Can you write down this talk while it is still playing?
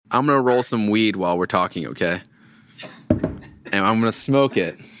I'm going to roll some weed while we're talking, okay? And I'm going to smoke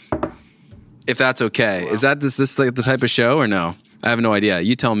it. If that's okay. Wow. Is this like the type of show or no? I have no idea.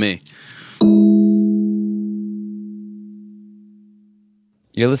 You tell me.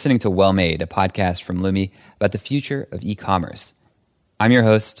 You're listening to Well Made, a podcast from Lumi about the future of e-commerce. I'm your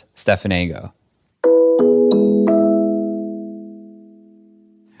host, Stefan Ango.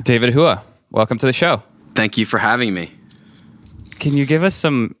 David Hua, welcome to the show. Thank you for having me. Can you give us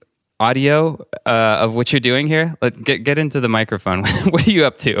some audio of what you're doing here? Get into the microphone. What are you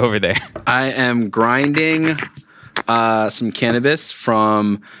up to over there? I am grinding some cannabis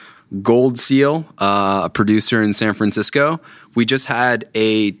from Gold Seal, a producer in San Francisco. We just had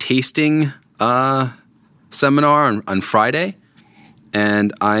a tasting seminar on Friday,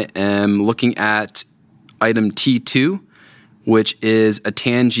 and I am looking at item T2, which is a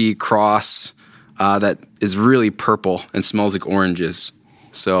Tangie cross that is really purple and smells like oranges.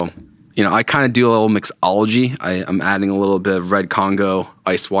 So, I kind of do a little mixology. I'm adding a little bit of Red Congo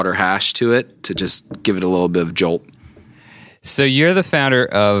ice water hash to it to just give it a little bit of jolt. So you're the founder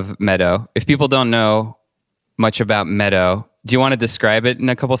of Meadow. If people don't know much about Meadow, do you want to describe it in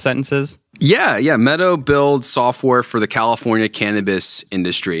a couple sentences? Yeah. Meadow builds software for the California cannabis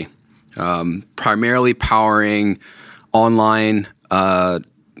industry, primarily powering online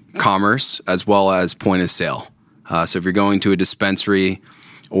commerce as well as point of sale. So if you're going to a dispensary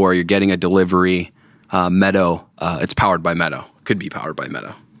or you're getting a delivery, Meadow, it's powered by Meadow. Could be powered by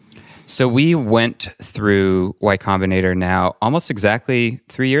Meadow. So we went through Y Combinator now almost exactly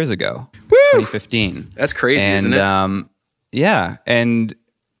 3 years ago, Woo! 2015. That's crazy, isn't it? Yeah, and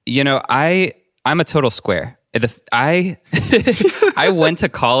I'm a total square. I went to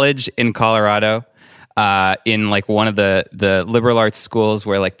college in Colorado. In like one of the liberal arts schools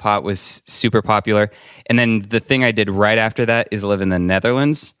where like pot was super popular. And then the thing I did right after that is live in the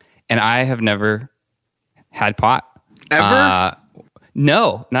Netherlands. And I have never had pot. Ever?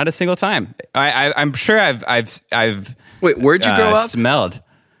 No, not a single time. I'm sure I've Wait, where'd you grow up? Smelled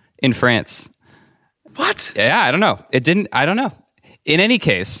in France. What? Yeah, I don't know. I don't know. In any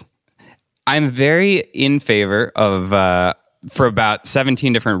case, I'm very in favor of, for about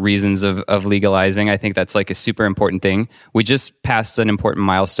 17 different reasons of legalizing. I think that's like a super important thing. We just passed an important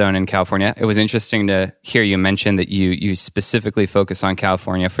milestone in California. It was interesting to hear you mention that you specifically focus on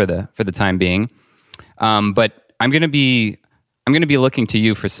California for the time being. But I'm going to be looking to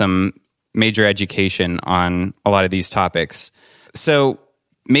you for some major education on a lot of these topics. So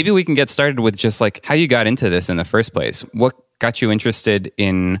maybe we can get started with just like how you got into this in the first place. What got you interested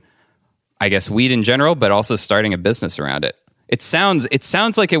in, I guess, weed in general, but also starting a business around it? It sounds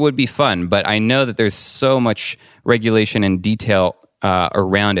like it would be fun, but I know that there's so much regulation and detail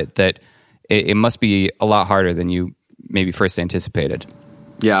around it that it must be a lot harder than you maybe first anticipated.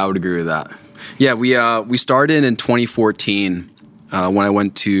 Yeah, I would agree with that. Yeah, we started in 2014 when I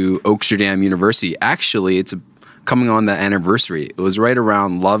went to Oaksterdam University. Actually, it's coming on the anniversary. It was right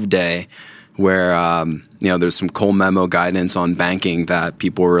around Love Day, where there's some Cole Memo guidance on banking that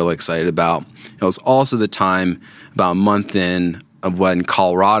people were really excited about. It was also the time, about a month in, of when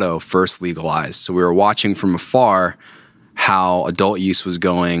Colorado first legalized. So we were watching from afar how adult use was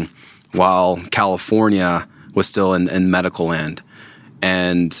going while California was still in medical land.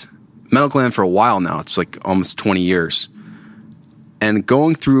 And medical land for a while now, it's like almost 20 years. And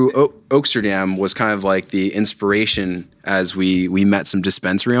going through Oaksterdam was kind of like the inspiration as we met some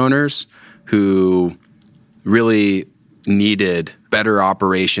dispensary owners who really needed better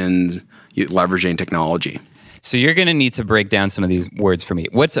operations, leveraging technology. So you're going to need to break down some of these words for me.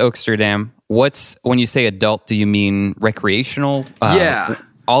 What's Oaksterdam? When you say adult, do you mean recreational? Yeah.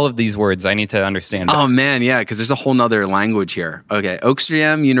 All of these words, I need to understand. Oh, man, yeah, because there's a whole nother language here. Okay,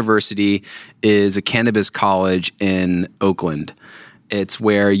 Oaksterdam University is a cannabis college in Oakland. It's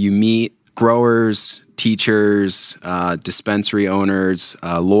where you meet growers, teachers, dispensary owners,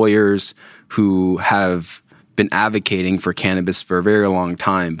 lawyers who have been advocating for cannabis for a very long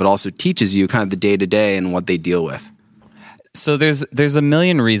time, but also teaches you kind of the day-to-day and what they deal with. So there's a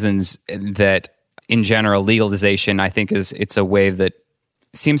million reasons that, in general, legalization, I think, it's a wave that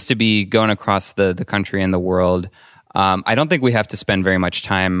seems to be going across the country and the world. I don't think we have to spend very much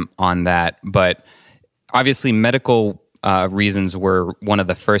time on that, but obviously medical reasons were one of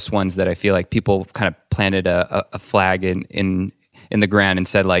the first ones that I feel like people kind of planted a flag in the ground and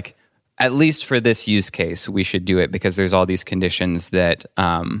said, like, at least for this use case, we should do it because there's all these conditions that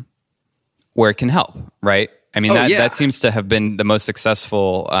where it can help, right? I mean, that seems to have been the most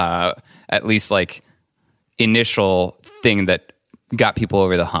successful, at least like initial thing that got people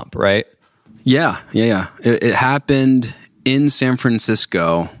over the hump, right? Yeah. It happened in San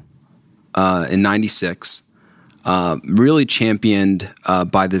Francisco in '96, really championed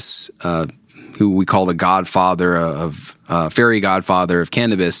by this who we call the godfather of fairy godfather of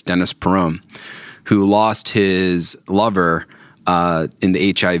cannabis, Dennis Peron, who lost his lover in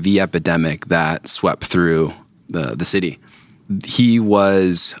the HIV epidemic that swept through the city. He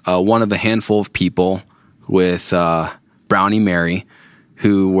was one of a handful of people with Brownie Mary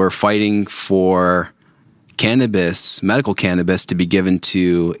who were fighting for cannabis, medical cannabis, to be given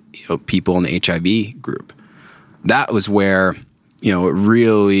to people in the HIV group. That was where it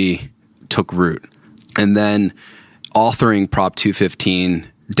really took root. And then authoring Prop 215,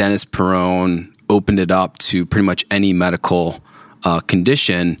 Dennis Peron opened it up to pretty much any medical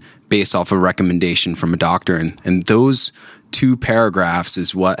condition based off a recommendation from a doctor. And those two paragraphs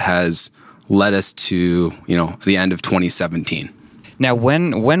is what has led us to, the end of 2017. Now,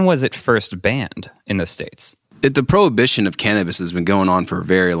 when was it first banned in the States? The prohibition of cannabis has been going on for a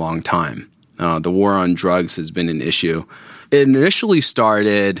very long time. The war on drugs has been an issue. It initially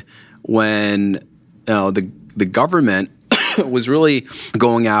started when the government was really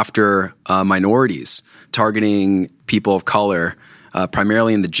going after minorities, targeting people of color,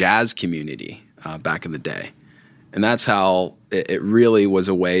 primarily in the jazz community back in the day. And that's how it really was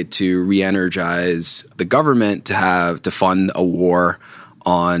a way to re-energize the government to fund a war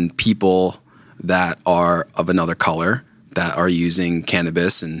on people that are of another color, that are using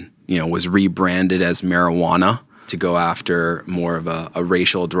cannabis, and was rebranded as marijuana to go after more of a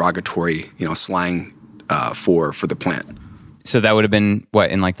racial derogatory slang for the plant. So that would have been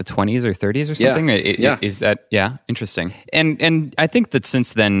what, in like the 20s or 30s or something? Yeah. Is that, interesting. And I think that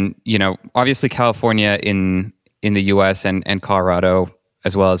since then, obviously California in the US and Colorado,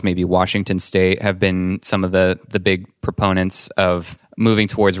 as well as maybe Washington State, have been some of the big proponents of moving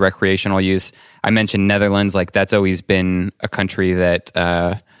towards recreational use. I mentioned Netherlands, like that's always been a country that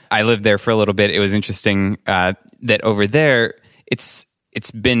I lived there for a little bit. It was interesting that over there, it's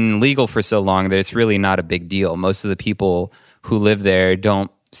been legal for so long that it's really not a big deal. Most of the people who live there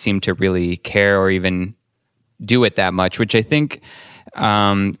don't seem to really care or even do it that much, which I think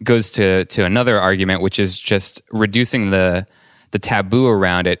goes to another argument, which is just reducing the taboo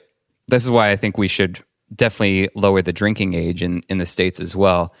around it. This is why I think we should definitely lower the drinking age in the States as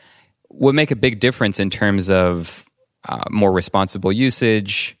well. Would make a big difference in terms of more responsible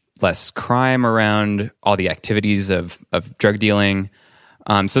usage, less crime around all the activities of drug dealing.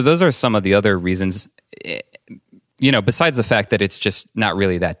 So those are some of the other reasons. Besides the fact that it's just not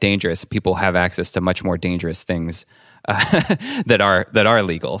really that dangerous, people have access to much more dangerous things that are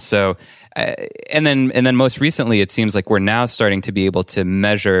legal. So, and then most recently, it seems like we're now starting to be able to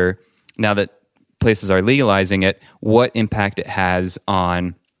measure, now that places are legalizing it, what impact it has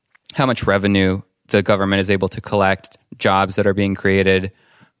on how much revenue the government is able to collect, jobs that are being created.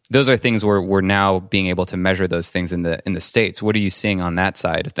 Those are things where we're now being able to measure those things in the States. What are you seeing on that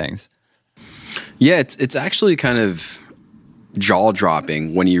side of things? Yeah, it's actually kind of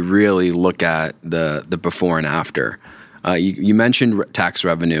jaw-dropping when you really look at the before and after. You mentioned tax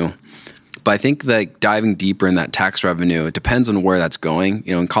revenue, but I think that diving deeper in that tax revenue, it depends on where that's going.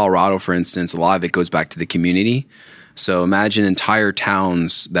 In Colorado, for instance, a lot of it goes back to the community. So imagine entire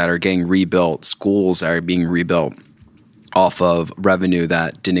towns that are getting rebuilt, schools that are being rebuilt off of revenue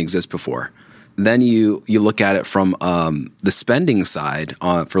that didn't exist before. Then you look at it from the spending side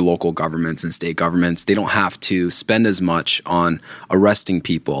for local governments and state governments. They don't have to spend as much on arresting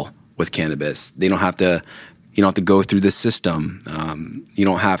people with cannabis. They don't have to, you don't have to go through the system. You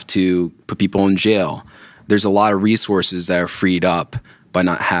don't have to put people in jail. There's a lot of resources that are freed up by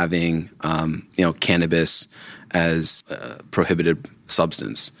not having, cannabis as a prohibited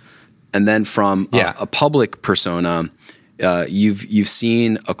substance. And then from a public persona, you've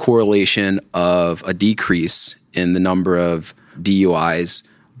seen a correlation of a decrease in the number of DUIs,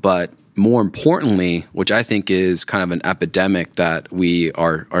 but more importantly, which I think is kind of an epidemic that we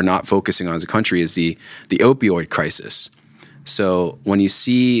are not focusing on as a country, is the opioid crisis. So when you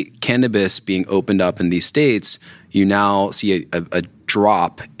see cannabis being opened up in these states, you now see a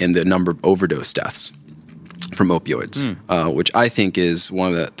drop in the number of overdose deaths from opioids, which I think is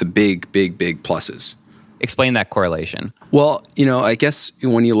one of the big pluses. Explain that correlation. Well, I guess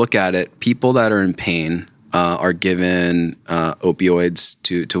when you look at it, people that are in pain are given opioids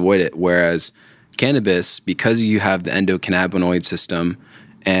to avoid it, whereas cannabis, because you have the endocannabinoid system,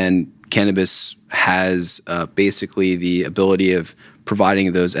 and cannabis has basically the ability of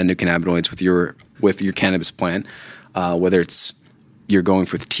providing those endocannabinoids with your cannabis plant, whether it's you're going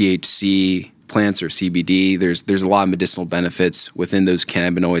for THC plants or CBD. There's a lot of medicinal benefits within those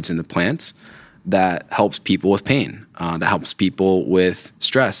cannabinoids in the plants that helps people with pain, that helps people with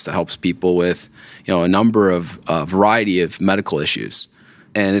stress, that helps people with a number of variety of medical issues,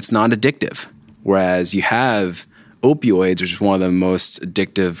 and it's not addictive. Whereas you have opioids, which is one of the most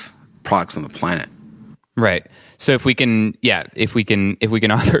addictive products on the planet. Right. So if we can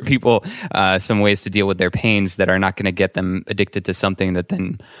offer people some ways to deal with their pains that are not going to get them addicted to something that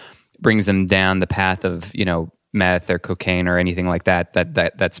then brings them down the path of meth or cocaine or anything like that,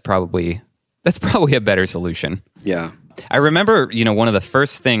 that's probably a better solution. Yeah. I remember, one of the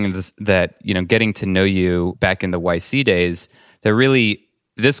first things that, getting to know you back in the YC days, that really,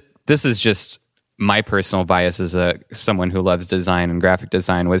 this is just my personal bias as someone who loves design and graphic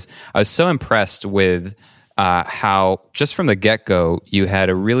design, was I was so impressed with how just from the get-go, you had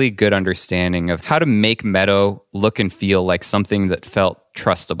a really good understanding of how to make Meadow look and feel like something that felt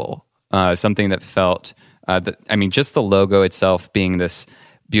trustable, something that felt, just the logo itself being this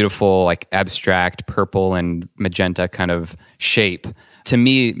beautiful, like abstract purple and magenta kind of shape, to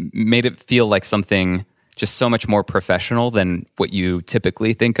me made it feel like something just so much more professional than what you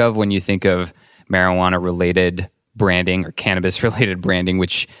typically think of when you think of marijuana-related branding or cannabis-related branding,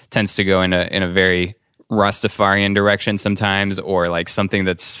 which tends to go in a very Rastafarian direction sometimes, or like something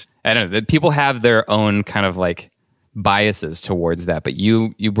that's, I don't know, that people have their own kind of like biases towards that. But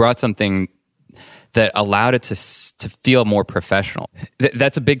you brought something that allowed it to feel more professional.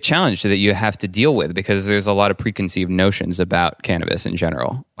 That's a big challenge that you have to deal with because there's a lot of preconceived notions about cannabis in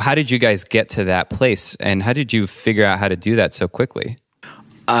general. How did you guys get to that place, and how did you figure out how to do that so quickly?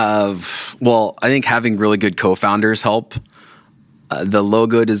 Well, I think having really good co-founders help. The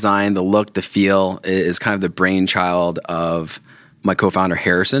logo design, the look, the feel is kind of the brainchild of my co-founder,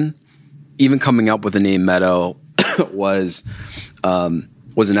 Harrison. Even coming up with the name Meadow was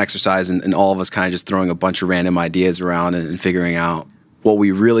an exercise in all of us kind of just throwing a bunch of random ideas around and figuring out what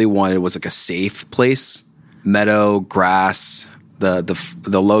we really wanted was like a safe place. Meadow, grass,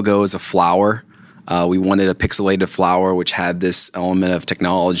 the logo is a flower. We wanted a pixelated flower, which had this element of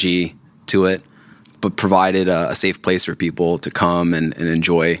technology to it, but provided a safe place for people to come and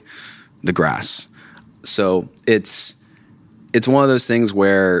enjoy the grass. So it's one of those things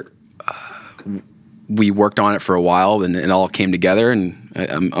where we worked on it for a while and it all came together. And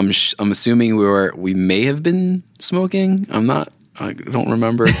I'm assuming we may have been smoking. I don't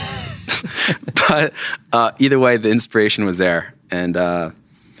remember. But either way, the inspiration was there. And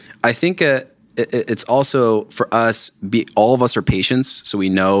I think it's also for us, all of us are patients, so we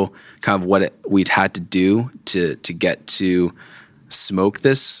know kind of what we'd had to do to get to smoke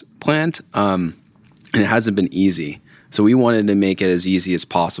this plant. And it hasn't been easy. So we wanted to make it as easy as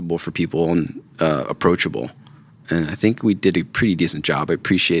possible for people and approachable. And I think we did a pretty decent job. I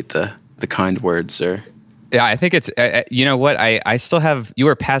appreciate the kind words, sir. Yeah, I think it's, you know what, I still have, you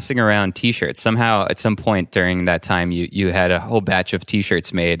were passing around t-shirts. Somehow at some point during that time, you had a whole batch of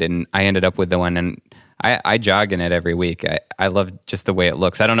t-shirts made, and I ended up with the one, and I jog in it every week. I love just the way it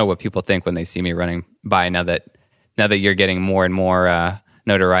looks. I don't know what people think when they see me running by now that you're getting more and more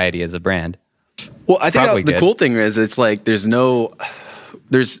notoriety as a brand. Well, I think the cool thing is it's like there's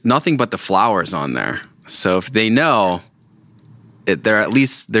nothing but the flowers on there. So if they know it,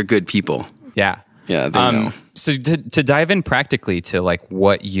 they're good people. Yeah. Yeah, they know. So to dive in practically to like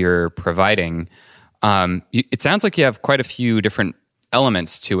what you're providing, it sounds like you have quite a few different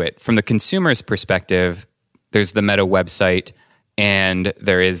elements to it. From the consumer's perspective, there's the Meadow website, and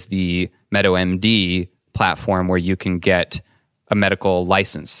there is the Meadow MD platform where you can get a medical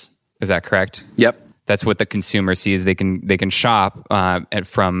license. Is that correct? Yep. That's what the consumer sees. They can shop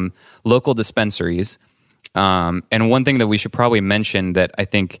from local dispensaries. And one thing that we should probably mention that I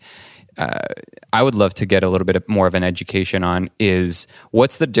think I would love to get a little bit more of an education on is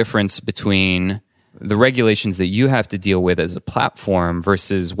what's the difference between the regulations that you have to deal with as a platform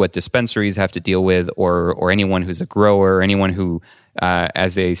versus what dispensaries have to deal with, or anyone who's a grower, or anyone who,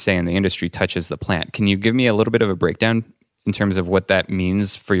 as they say in the industry, touches the plant. Can you give me a little bit of a breakdown in terms of what that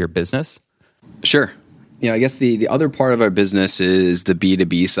means for your business? Sure. I guess the other part of our business is the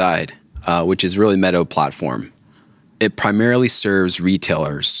B2B side, which is really Meadow Platform. It primarily serves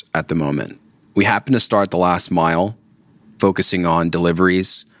retailers at the moment. We happen to start the last mile, focusing on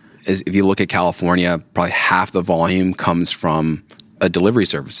deliveries. If you look at California, probably half the volume comes from delivery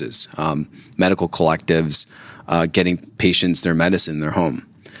services, medical collectives, getting patients their medicine in their home.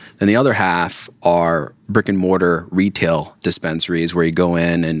 Then the other half are brick and mortar retail dispensaries where you go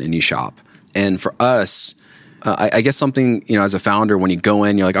in and you shop. And for us, I guess something, as a founder, when you go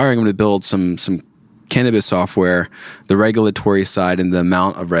in, you're like, all right, I'm going to build some cannabis software. The regulatory side and the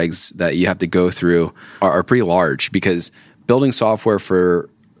amount of regs that you have to go through are pretty large, because building software for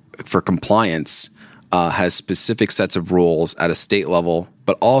for compliance has specific sets of rules at a state level,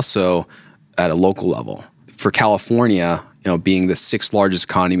 but also at a local level. For California, being the sixth largest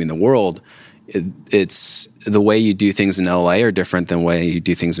economy in the world, it's the way you do things in LA are different than the way you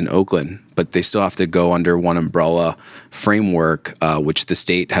do things in Oakland, but they still have to go under one umbrella framework, which the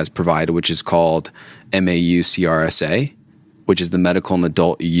state has provided, which is called MAU-CRSA, which is the Medical and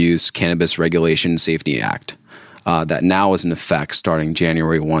Adult Use Cannabis Regulation Safety Act, that now is in effect starting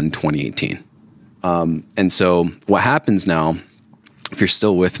January 1, 2018. And so what happens now, if you're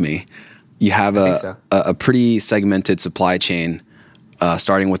still with me, you have a pretty segmented supply chain,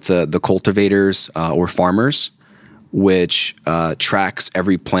 starting with the cultivators or farmers, which tracks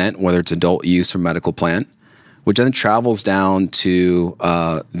every plant, whether it's adult use or medical plant, which then travels down to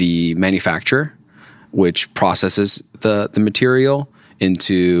the manufacturer, which processes the material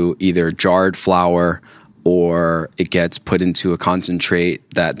into either jarred flower or it gets put into a concentrate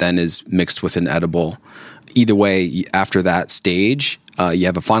that then is mixed with an edible. Either way, after that stage, you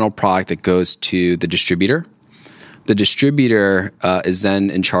have a final product that goes to the distributor. The distributor is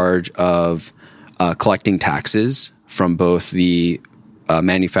then in charge of collecting taxes from both the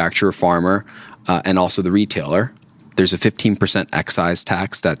manufacturer, farmer, and also the retailer. There's a 15% excise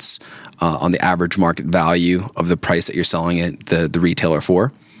tax that's on the average market value of the price that you're selling it the retailer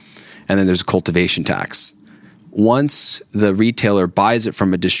for. And then there's a cultivation tax. Once the retailer buys it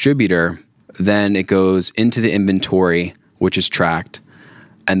from a distributor, then it goes into the inventory, which is tracked,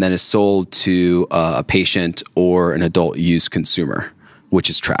 and then is sold to a patient or an adult use consumer, which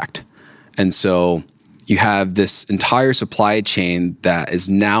is tracked. And so you have this entire supply chain that is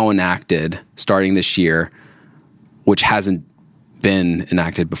now enacted starting this year, which hasn't been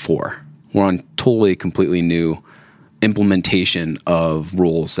enacted before. We're on totally, completely new implementation of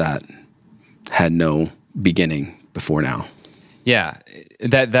rules that had no beginning before now. Yeah,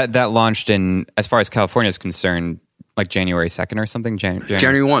 that launched in, as far as California is concerned, like January 2nd or something?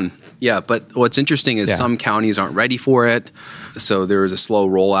 January 1. Yeah, but what's interesting is some counties aren't ready for it. So there was a slow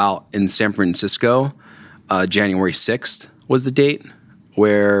rollout in San Francisco. January 6th was the date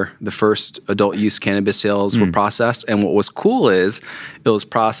where the first adult use cannabis sales were processed. And what was cool is it was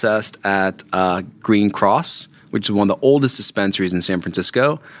processed at Green Cross, which is one of the oldest dispensaries in San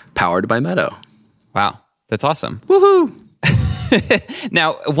Francisco, powered by Meadow. Wow, that's awesome. Woohoo!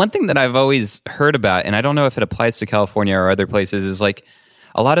 Now, one thing that I've always heard about, and I don't know if it applies to California or other places, is like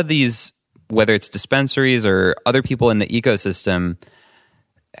a lot of these, whether it's dispensaries or other people in the ecosystem,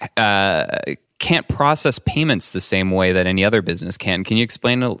 can't process payments the same way that any other business can. Can you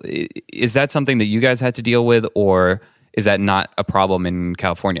explain, is that something that you guys had to deal with, or is that not a problem in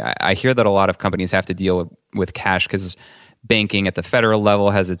California? I hear that a lot of companies have to deal with cash because banking at the federal level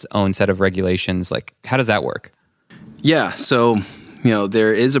has its own set of regulations. Like, how does that work? Yeah, so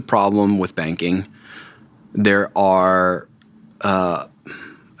there is a problem with banking. There are,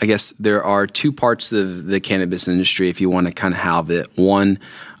 there are two parts of the cannabis industry if you want to kind of have it. One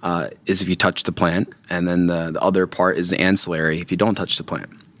is if you touch the plant, and then the other part is the ancillary if you don't touch the plant.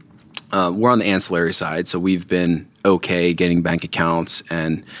 We're on the ancillary side, so we've been okay getting bank accounts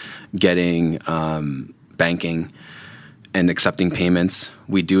and getting banking and accepting payments.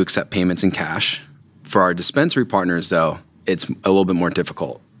 We do accept payments in cash. For our dispensary partners, though, it's a little bit more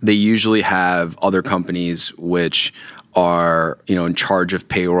difficult. They usually have other companies which are, in charge of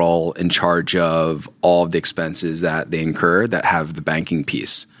payroll, in charge of all of the expenses that they incur that have the banking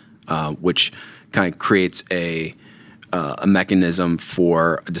piece, which kind of creates a mechanism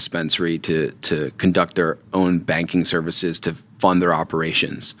for a dispensary to conduct their own banking services to fund their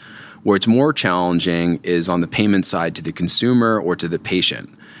operations. Where it's more challenging is on the payment side to the consumer or to the patient.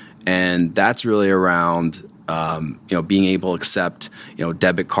 And that's really around, being able to accept,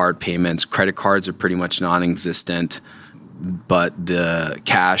 debit card payments. Credit cards are pretty much non-existent, but the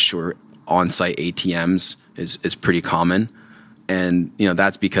cash or on-site ATMs is pretty common. And,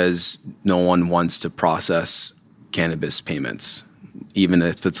 that's because no one wants to process cannabis payments, even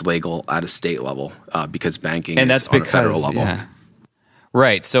if it's legal at a state level, because banking is on a federal level. Yeah.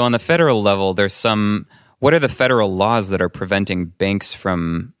 Right. So on the federal level, what are the federal laws that are preventing banks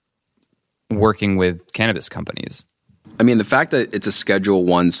from working with cannabis companies? I mean, the fact that it's a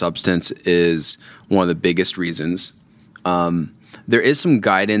Schedule I substance is one of the biggest reasons. There is some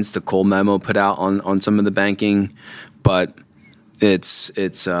guidance the Cole memo put out on some of the banking, but it's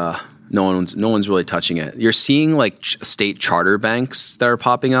no one's really touching it. You're seeing like state charter banks that are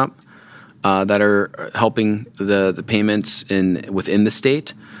popping up that are helping the payments within the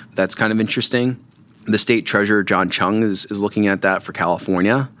state. That's kind of interesting. The state treasurer John Chung is looking at that for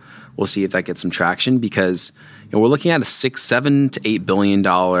California. We'll see if that gets some traction because we're looking at a $7 to $8 billion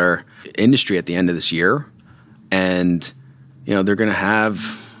industry at the end of this year, and they're going to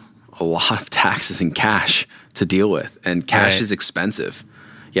have a lot of taxes and cash to deal with, and cash is expensive.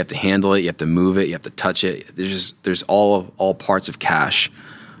 You have to handle it, you have to move it, you have to touch it. There's all parts of cash,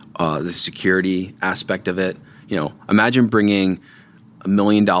 the security aspect of it. Imagine bringing $1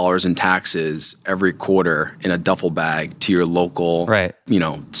 million in taxes every quarter in a duffel bag to your local, tax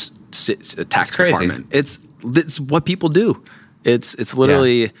department. It's what people do. It's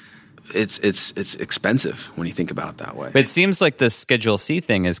literally it's expensive when you think about it that way. But it seems like the Schedule C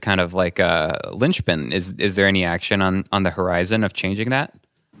thing is kind of like a linchpin. Is there any action on the horizon of changing that?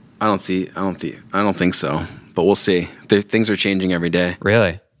 I don't think so. But we'll see. Things are changing every day.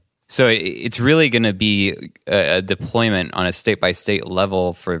 Really? So it's really going to be a deployment on a state-by-state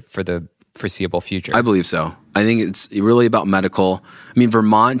level for the foreseeable future. I believe so. I think it's really about medical. I mean,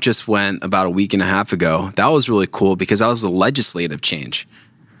 Vermont just went about a week and a half ago. That was really cool because that was a legislative change,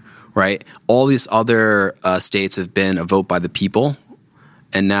 right? All these other states have been a vote by the people.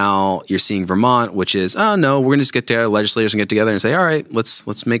 And now you're seeing Vermont, which is, oh, no, we're going to just get together, legislators and get together and say, all right,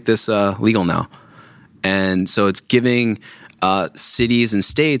 let's make this legal now. And so it's giving cities and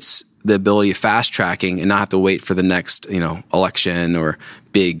states the ability of fast tracking and not have to wait for the next, election or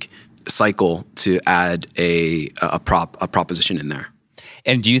big cycle to add a proposition in there.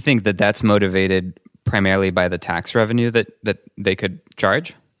 And do you think that that's motivated primarily by the tax revenue that they could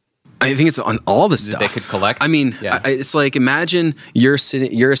charge? I think it's on all the stuff they could collect. I mean, it's like imagine you're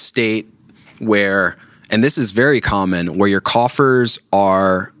a state where, and this is very common, where your coffers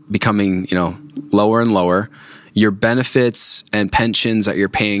are becoming, lower and lower. Your benefits and pensions that you're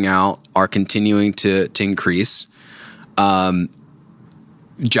paying out are continuing to increase.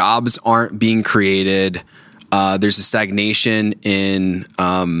 Jobs aren't being created. There's a stagnation in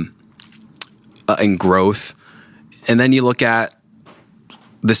growth, and then you look at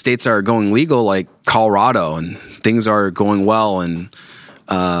the states that are going legal, like Colorado, and things are going well, and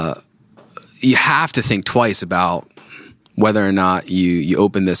you have to think twice about whether or not you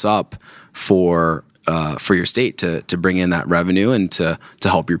open this up for your state to bring in that revenue and to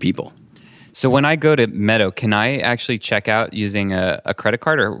help your people. So when I go to Meadow, can I actually check out using a credit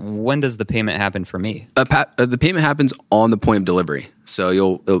card, or when does the payment happen for me? The payment happens on the point of delivery, so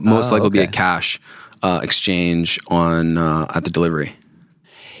it'll most likely be a cash exchange at the delivery.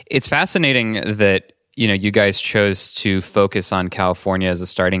 It's fascinating that you guys chose to focus on California as a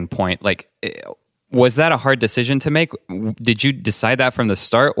starting point. Like, was that a hard decision to make? Did you decide that from the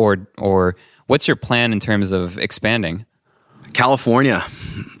start, or what's your plan in terms of expanding? California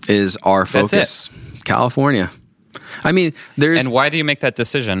is our focus. That's it. California. I mean, And why do you make that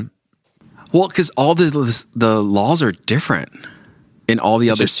decision? Well, because all the laws are different in all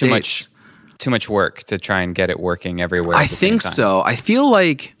the other states. Too much work to try and get it working everywhere. I think so. I feel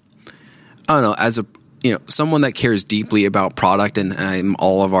like, I don't know, as someone that cares deeply about product, and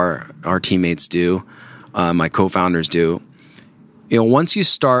all of our teammates do, my co-founders do. Once you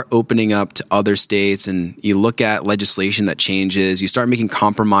start opening up to other states and you look at legislation that changes, you start making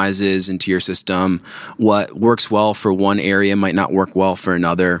compromises into your system. What works well for one area might not work well for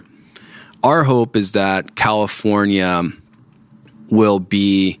another. Our hope is that California will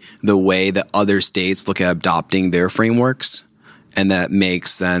be the way that other states look at adopting their frameworks, and that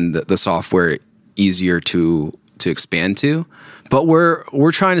makes then the software easier to expand to. But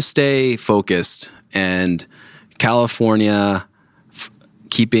we're trying to stay focused, and California,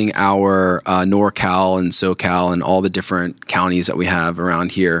 keeping our NorCal and SoCal and all the different counties that we have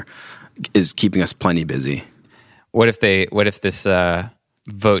around here is keeping us plenty busy. What if this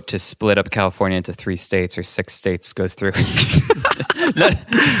vote to split up California into 3 states or 6 states goes through?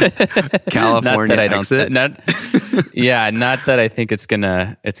 California exit? Not that I think it's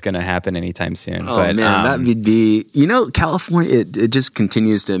gonna happen anytime soon. Oh, but, man, that would be, California, it just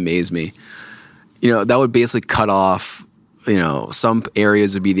continues to amaze me. That would basically cut off, some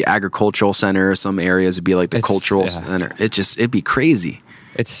areas would be the agricultural center, some areas would be like the cultural center. It'd be crazy.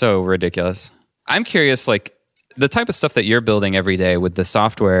 It's so ridiculous. I'm curious, like, the type of stuff that you're building every day with the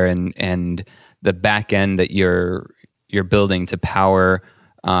software and the back end that you're building to power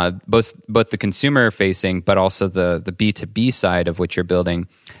both the consumer facing, but also the B2B side of what you're building.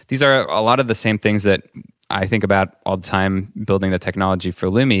 These are a lot of the same things that I think about all the time building the technology for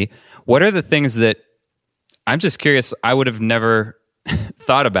Lumi. What are the things that, I'm just curious, I would have never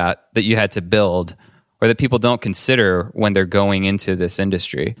thought about that you had to build, or that people don't consider when they're going into this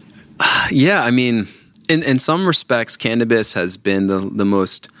industry? Yeah, I mean, in some respects, cannabis has been the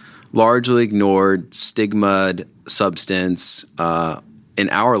most largely ignored, stigmaed substance in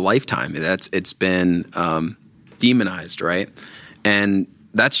our lifetime. It's been demonized, right? And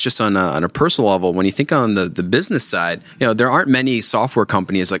that's just on a personal level. When you think on the business side, there aren't many software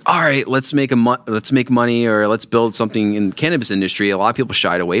companies like, all right, let's make money or let's build something in the cannabis industry. A lot of people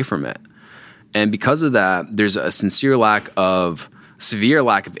shied away from it. And because of that, there's a severe lack of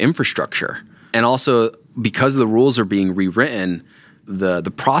infrastructure. And also because the rules are being rewritten,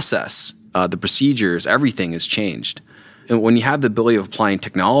 the process, the procedures, everything has changed. And when you have the ability of applying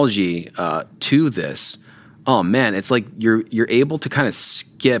technology to this, oh man, it's like you're able to kind of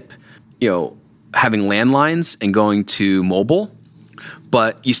skip, having landlines and going to mobile,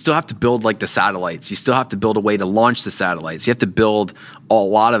 but you still have to build like the satellites. You still have to build a way to launch the satellites. You have to build a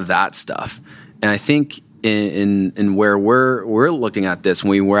lot of that stuff. And I think in where we're looking at this,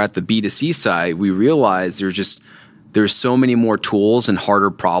 when we were at the B2C side, we realized there's so many more tools and harder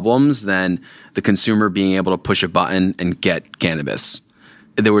problems than the consumer being able to push a button and get cannabis.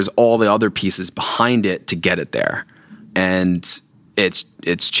 There was all the other pieces behind it to get it there. And it's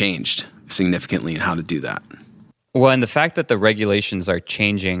changed significantly in how to do that. Well, and the fact that the regulations are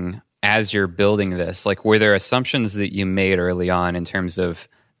changing as you're building this, like were there assumptions that you made early on in terms of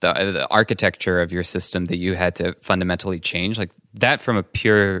the architecture of your system that you had to fundamentally change? Like that from a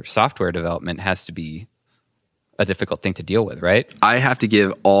pure software development has to be a difficult thing to deal with, right? I have to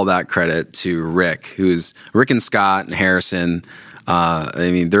give all that credit to Rick and Scott and Harrison.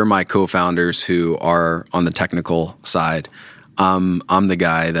 They're my co-founders who are on the technical side. I'm the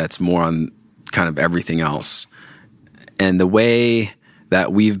guy that's more on kind of everything else. And the way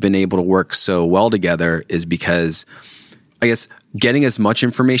that we've been able to work so well together is because, I guess, getting as much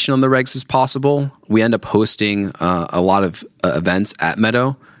information on the regs as possible. We end up hosting a lot of events at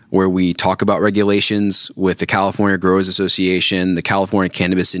Meadow where we talk about regulations with the California Growers Association, the California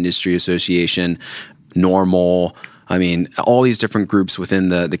Cannabis Industry Association, NORML. All these different groups within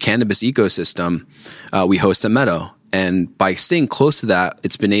the cannabis ecosystem, we host at Meadow. And by staying close to that,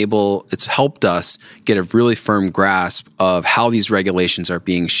 it's helped us get a really firm grasp of how these regulations are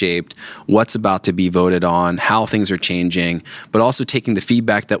being shaped, what's about to be voted on, how things are changing, but also taking the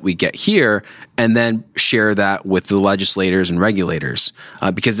feedback that we get here and then share that with the legislators and regulators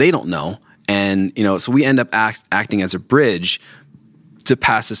because they don't know. And, so we end up acting as a bridge to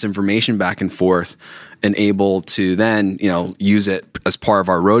pass this information back and forth and able to then, use it as part of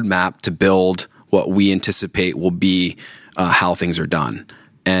our roadmap to build what we anticipate will be how things are done.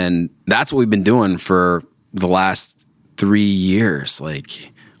 And that's what we've been doing for the last 3 years.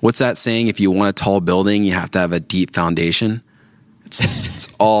 Like, what's that saying? If you want a tall building, you have to have a deep foundation. It's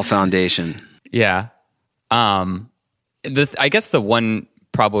all foundation. Yeah. I guess the one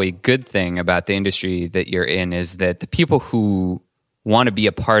probably good thing about the industry that you're in is that the people who want to be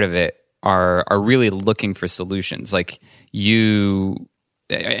a part of it are really looking for solutions. Like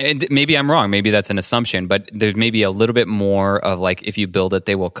and maybe I'm wrong, maybe that's an assumption, but there's maybe a little bit more of like, if you build it,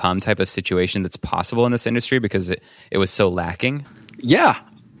 they will come type of situation that's possible in this industry because it was so lacking. Yeah.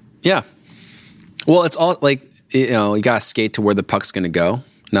 Well, it's all like, you got to skate to where the puck's going to go,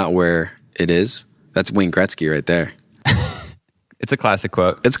 not where it is. That's Wayne Gretzky right there. It's a classic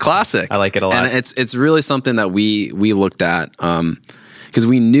quote. It's classic. I like it a lot. And it's really something that we looked at because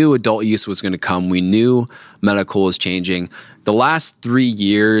we knew adult use was going to come. We knew medical was changing. The last 3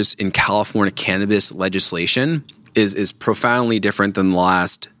 years in California cannabis legislation is profoundly different than the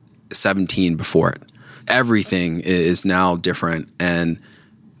last 17 before it. Everything is now different, and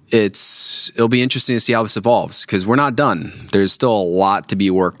it'll be interesting to see how this evolves because we're not done. There's still a lot to be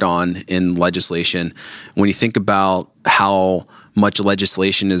worked on in legislation. When you think about how much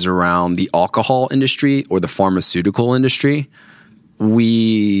legislation is around the alcohol industry or the pharmaceutical industry,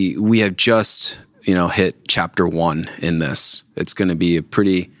 we have just hit chapter 1 in this. It's going to be a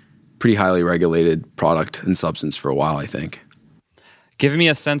pretty highly regulated product and substance for a while, I think. Give me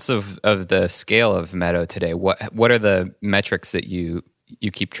a sense of the scale of Meadow today. What are the metrics that you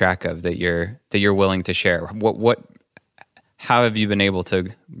keep track of that you're willing to share? How have you been able to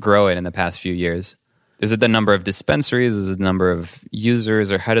grow it in the past few years? Is it the number of dispensaries? Is it the number of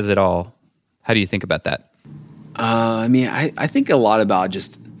users? Or how do you think about that? I think a lot about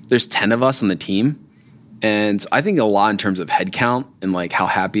just there's 10 of us on the team. And I think a lot in terms of headcount and like how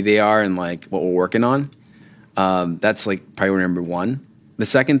happy they are and like what we're working on. That's like priority number 1. The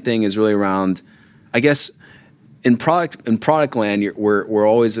second thing is really around, I guess, in product land, we're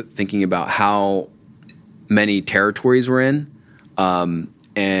always thinking about how many territories we're in,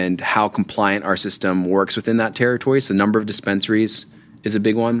 and how compliant our system works within that territory. So number of dispensaries is a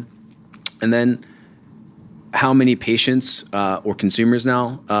big one. And then how many patients or consumers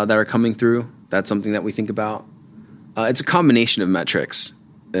now that are coming through. That's something that we think about. It's a combination of metrics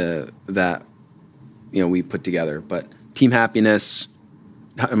that we put together, but team happiness,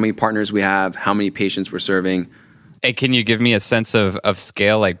 how many partners we have, how many patients we're serving. Hey, can you give me a sense of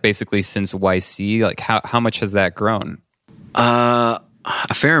scale? Like basically since YC, like how much has that grown? A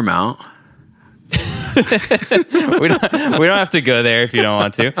fair amount. we don't have to go there if you don't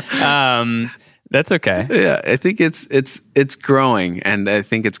want to. That's okay. Yeah, I think it's growing, and I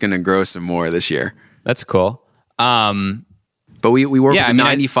think it's going to grow some more this year. That's cool. But we work with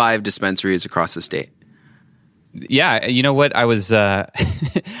 95 dispensaries across the state. Yeah, you know what? I was I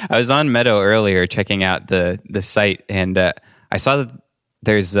was on Meadow earlier checking out the site, and I saw that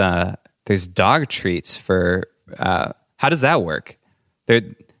there's dog treats for. How does that work?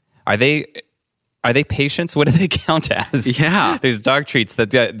 Are they patients? What do they count as? Yeah, there's dog treats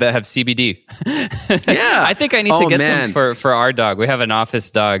that have CBD. Yeah, I think I need to get some for our dog. We have an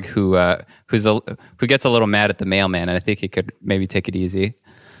office dog who gets a little mad at the mailman, and I think he could maybe take it easy.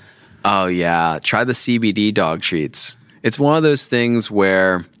 Oh yeah, try the CBD dog treats. It's one of those things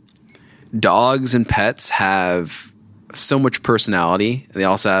where dogs and pets have so much personality. They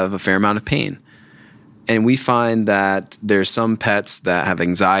also have a fair amount of pain. And we find that there's some pets that have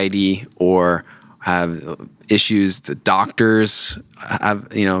anxiety or have issues that doctors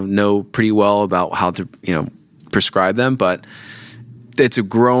have, know pretty well about how to, prescribe them. But it's a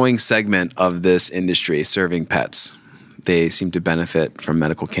growing segment of this industry serving pets. They seem to benefit from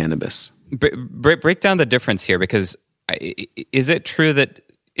medical cannabis. Break down the difference here, because is it true that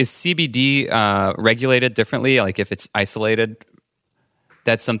is CBD regulated differently? Like if it's isolated,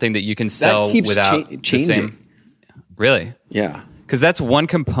 that's something that you can sell that keeps without changing. The same. Really? Yeah. Because that's one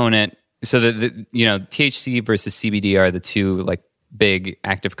component. So the THC versus CBD are the two like big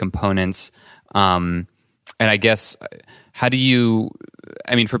active components. And I guess how do you?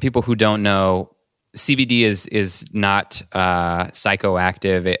 I mean, for people who don't know, CBD is not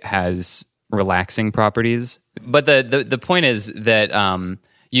psychoactive. It has relaxing properties. But the point is that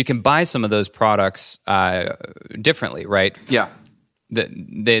you can buy some of those products differently, right? Yeah.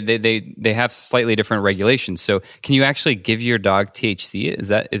 They have slightly different regulations. So can you actually give your dog THC?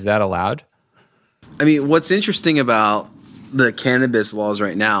 Is that allowed? I mean, what's interesting about the cannabis laws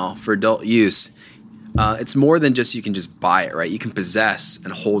right now for adult use, it's more than just you can just buy it, right? You can possess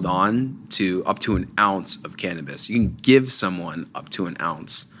and hold on to up to an ounce of cannabis. You can give someone up to an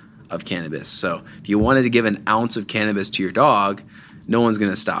ounce of cannabis. So if you wanted to give an ounce of cannabis to your dog, no one's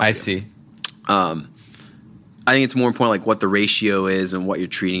going to stop you. I see. I think it's more important like what the ratio is and what you're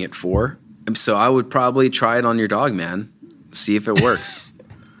treating it for. So I would probably try it on your dog, man. See if it works.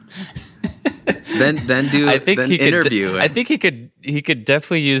 then interview. I think he could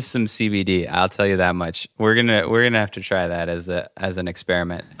definitely use some CBD. I'll tell you that much. We're gonna have to try that as an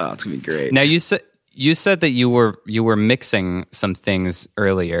experiment. Oh, it's gonna be great. Now you said that you were mixing some things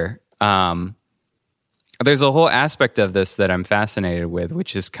earlier. There's a whole aspect of this that I'm fascinated with,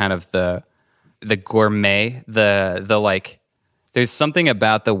 which is kind of the gourmet, the like. There's something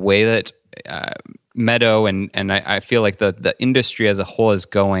about the way that Meadow and I feel like the industry as a whole is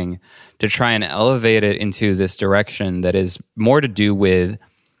going to try and elevate it into this direction that is more to do with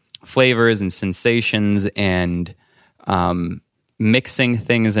flavors and sensations and mixing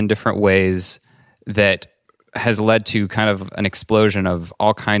things in different ways that has led to kind of an explosion of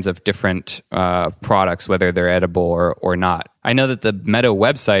all kinds of different products, whether they're edible or not. I know that the Meadow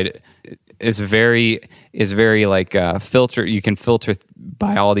website is very like filter. You can filter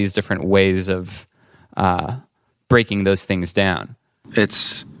by all these different ways of breaking those things down.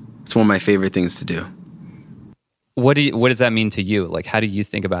 It's one of my favorite things to do. What does that mean to you? Like, how do you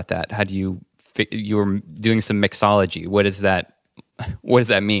think about that? How do you were doing some mixology? What does that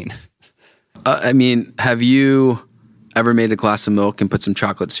mean? I mean, have you ever made a glass of milk and put some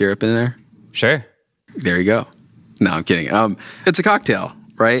chocolate syrup in there? Sure. There you go. No, I'm kidding. It's a cocktail,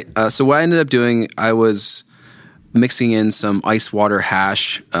 right? So what I ended up doing, I was mixing in some ice water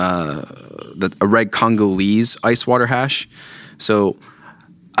hash, a red Congolese ice water hash. So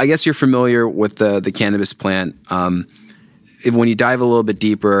I guess you're familiar with the cannabis plant. When you dive a little bit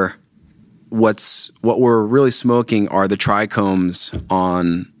deeper, what we're really smoking are the trichomes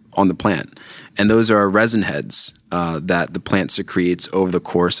on the plant. And those are resin heads that the plant secretes over the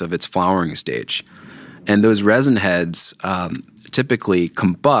course of its flowering stage. And those resin heads typically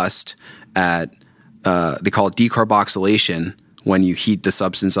combust at, they call it decarboxylation, when you heat the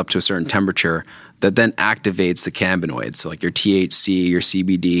substance up to a certain temperature that then activates the cannabinoids. So like your THC, your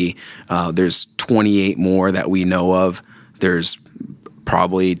CBD, there's 28 more that we know of. There's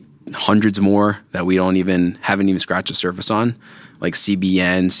probably hundreds more that we haven't even scratched the surface on, like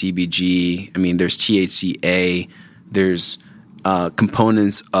CBN, CBG. I mean, there's THCA, there's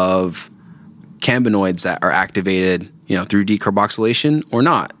components of cannabinoids that are activated, through decarboxylation or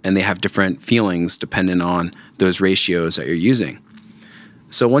not, and they have different feelings depending on those ratios that you're using.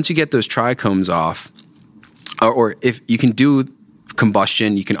 So once you get those trichomes off, or if you can do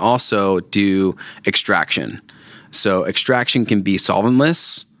combustion, you can also do extraction. So extraction can be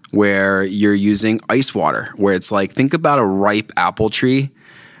solventless, where you're using ice water, where it's like, think about a ripe apple tree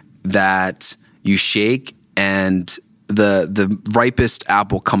that you shake and the ripest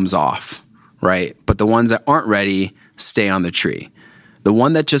apple comes off, right? But the ones that aren't ready stay on the tree. The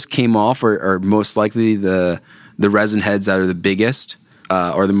one that just came off are most likely the resin heads that are the biggest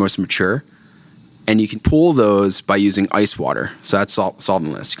or the most mature. And you can pull those by using ice water. So that's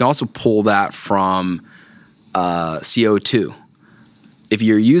solventless. You can also pull that from CO2. If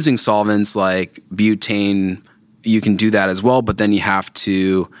you're using solvents like butane, you can do that as well, but then you have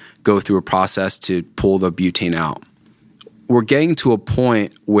to go through a process to pull the butane out. We're getting to a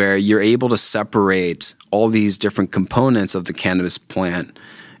point where you're able to separate all these different components of the cannabis plant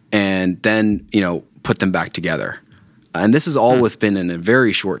and then, put them back together. And this is all within a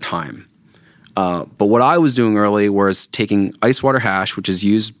very short time. But what I was doing early was taking ice water hash, which is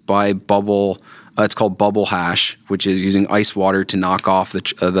used by Bubble. It's called Bubble Hash, which is using ice water to knock off the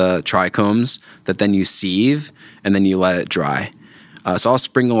trichomes that then you sieve and then you let it dry. So I'll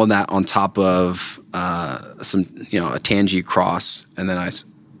sprinkle that on top of some, a Tangie cross, and then I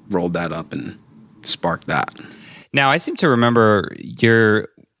rolled that up and sparked that. Now, I seem to remember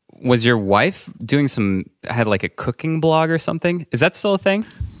was your wife had like a cooking blog or something? Is that still a thing?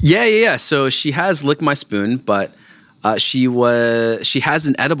 Yeah. So she has Lick My Spoon, but she has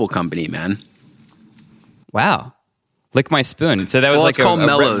an edible company, man. Wow. Lick My Spoon. So that was it's called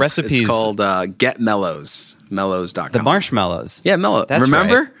Mellows. Recipes. It's called Get Mellows. Mellows.com. The marshmallows. Yeah, Mellow. That's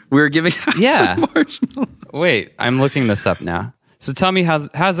Remember? Right. We were giving out marshmallows. Wait, I'm looking this up now. So tell me,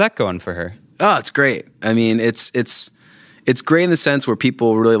 how's that going for her? Oh, it's great. I mean, it's great in the sense where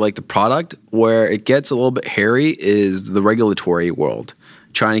people really like the product. Where it gets a little bit hairy is the regulatory world.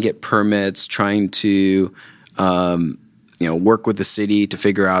 Trying to get permits, trying to work with the city to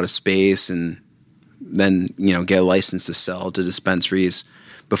figure out a space and then get a license to sell to dispensaries.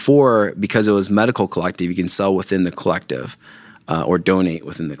 Before, because it was medical collective, you can sell within the collective or donate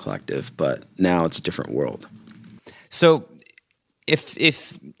within the collective. But now it's a different world. So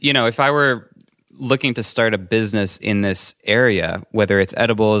if I were looking to start a business in this area, whether it's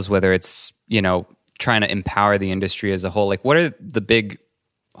edibles, whether it's, trying to empower the industry as a whole, like what are the big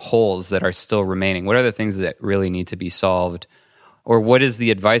holes that are still remaining? What are the things that really need to be solved? Or what is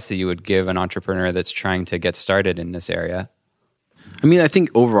the advice that you would give an entrepreneur that's trying to get started in this area? I mean, I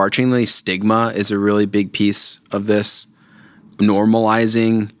think overarchingly, stigma is a really big piece of this.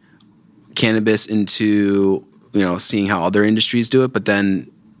 Normalizing cannabis into, seeing how other industries do it, but then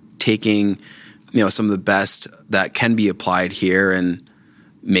taking, some of the best that can be applied here and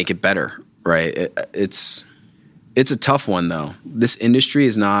make it better, right? It's a tough one, though. This industry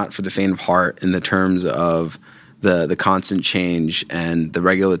is not for the faint of heart in the terms of the constant change and the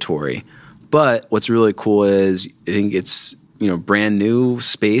regulatory. But what's really cool is I think it's, brand new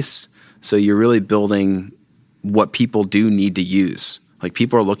space. So you're really building what people do need to use. Like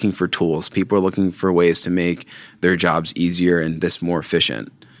people are looking for tools. People are looking for ways to make their jobs easier and this more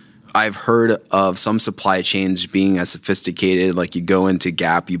efficient. I've heard of some supply chains being as sophisticated. Like you go into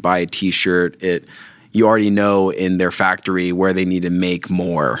Gap, you buy a T-shirt, you already know in their factory where they need to make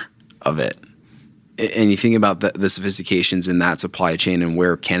more of it. And you think about the sophistications in that supply chain and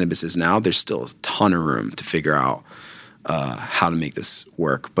where cannabis is now, there's still a ton of room to figure out how to make this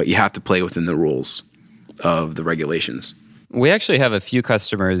work. But you have to play within the rules of the regulations. We actually have a few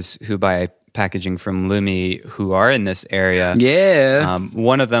customers who buy packaging from Lumi who are in this area. Yeah.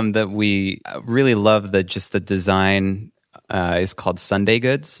 One of them that we really love, the design is called Sunday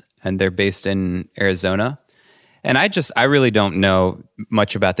Goods, and they're based in Arizona. And I really don't know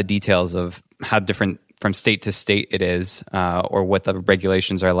much about the details of how different from state to state it is, or what the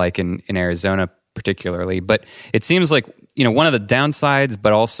regulations are like in Arizona particularly. But it seems like, one of the downsides,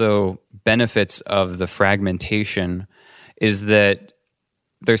 but also benefits of the fragmentation is that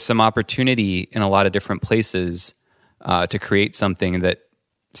there's some opportunity in a lot of different places to create something that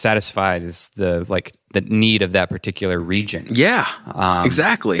satisfies the need of that particular region. Yeah,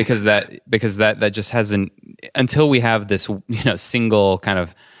 exactly. Because that just hasn't, until we have this single kind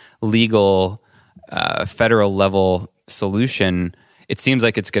of legal federal level solution, it seems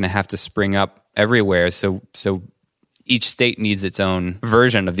like it's going to have to spring up everywhere. So each state needs its own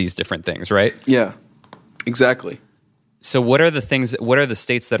version of these different things, right? Yeah, exactly. So what are the things? What are the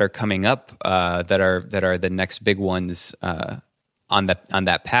states that are coming up that are the next big ones on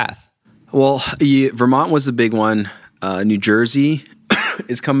that path? Well, Vermont was the big one. New Jersey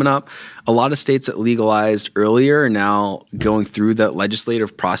is coming up. A lot of states that legalized earlier are now going through that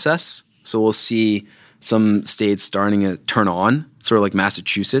legislative process. So we'll see some states starting to turn on, sort of like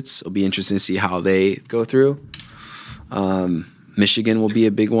Massachusetts. It'll be interesting to see how they go through. Michigan will be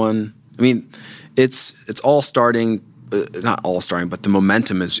a big one. I mean, it's all starting. Not all starting, but the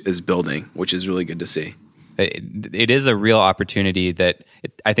momentum is building, which is really good to see. It is a real opportunity that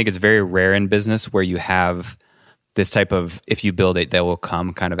I think it's very rare in business where you have this type of if you build it, they will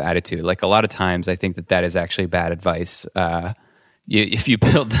come kind of attitude. Like a lot of times, I think that is actually bad advice. If you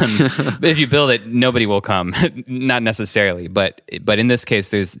build it, nobody will come. Not necessarily, but in this case,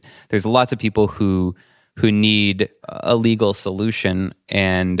 there's lots of people who need a legal solution,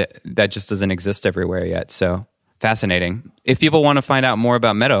 and that just doesn't exist everywhere yet. So. Fascinating. If people want to find out more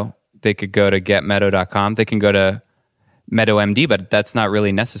about Meadow, they could go to getmeadow.com. They can go to MeadowMD, but that's not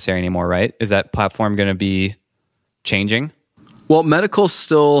really necessary anymore, right? Is that platform going to be changing? Well, medical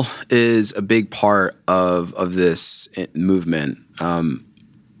still is a big part of this movement.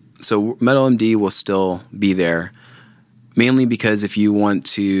 So MeadowMD will still be there, mainly because if you want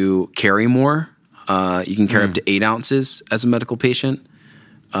to carry more, you can carry up to 8 ounces as a medical patient.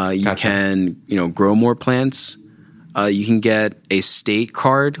 You Gotcha. can, grow more plants. You can get a state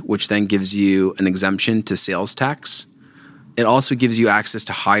card, which then gives you an exemption to sales tax. It also gives you access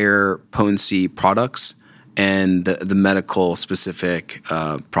to higher potency products and the medical specific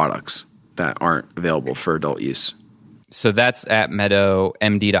products that aren't available for adult use. So that's at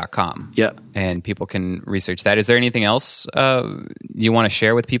meadowmd.com. Yeah. And people can research that. Is there anything else you want to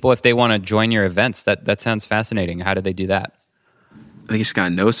share with people if they want to join your events? That sounds fascinating. How do they do that? I think you just got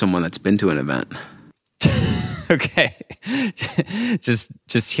to know someone that's been to an event. Okay.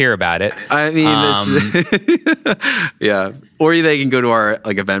 just hear about it. I mean, yeah. Or they can go to our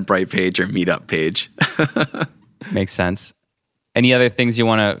Eventbrite page or Meetup page. Makes sense. Any other things you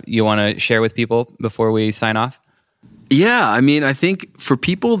want to share with people before we sign off? Yeah, I mean, I think for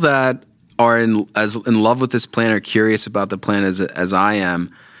people that are in love with this plant or curious about the plant as I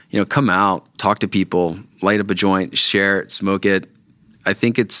am, come out, talk to people, light up a joint, share it, smoke it. I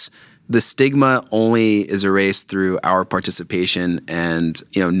think the stigma only is erased through our participation and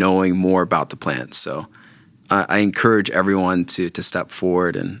knowing more about the plant. So I encourage everyone to step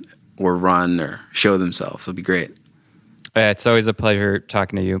forward or run or show themselves. It'll be great. It's always a pleasure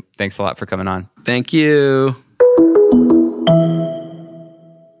talking to you. Thanks a lot for coming on. Thank you.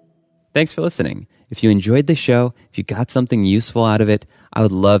 Thanks for listening. If you enjoyed the show, if you got something useful out of it, I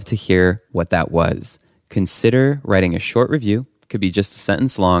would love to hear what that was. Consider writing a short review, could be just a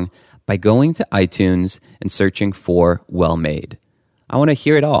sentence long, by going to iTunes and searching for Well Made. I want to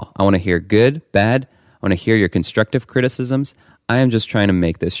hear it all. I want to hear good, bad. I want to hear your constructive criticisms. I am just trying to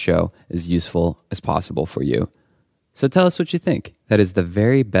make this show as useful as possible for you. So tell us what you think. That is the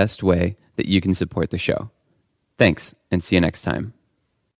very best way that you can support the show. Thanks, and see you next time.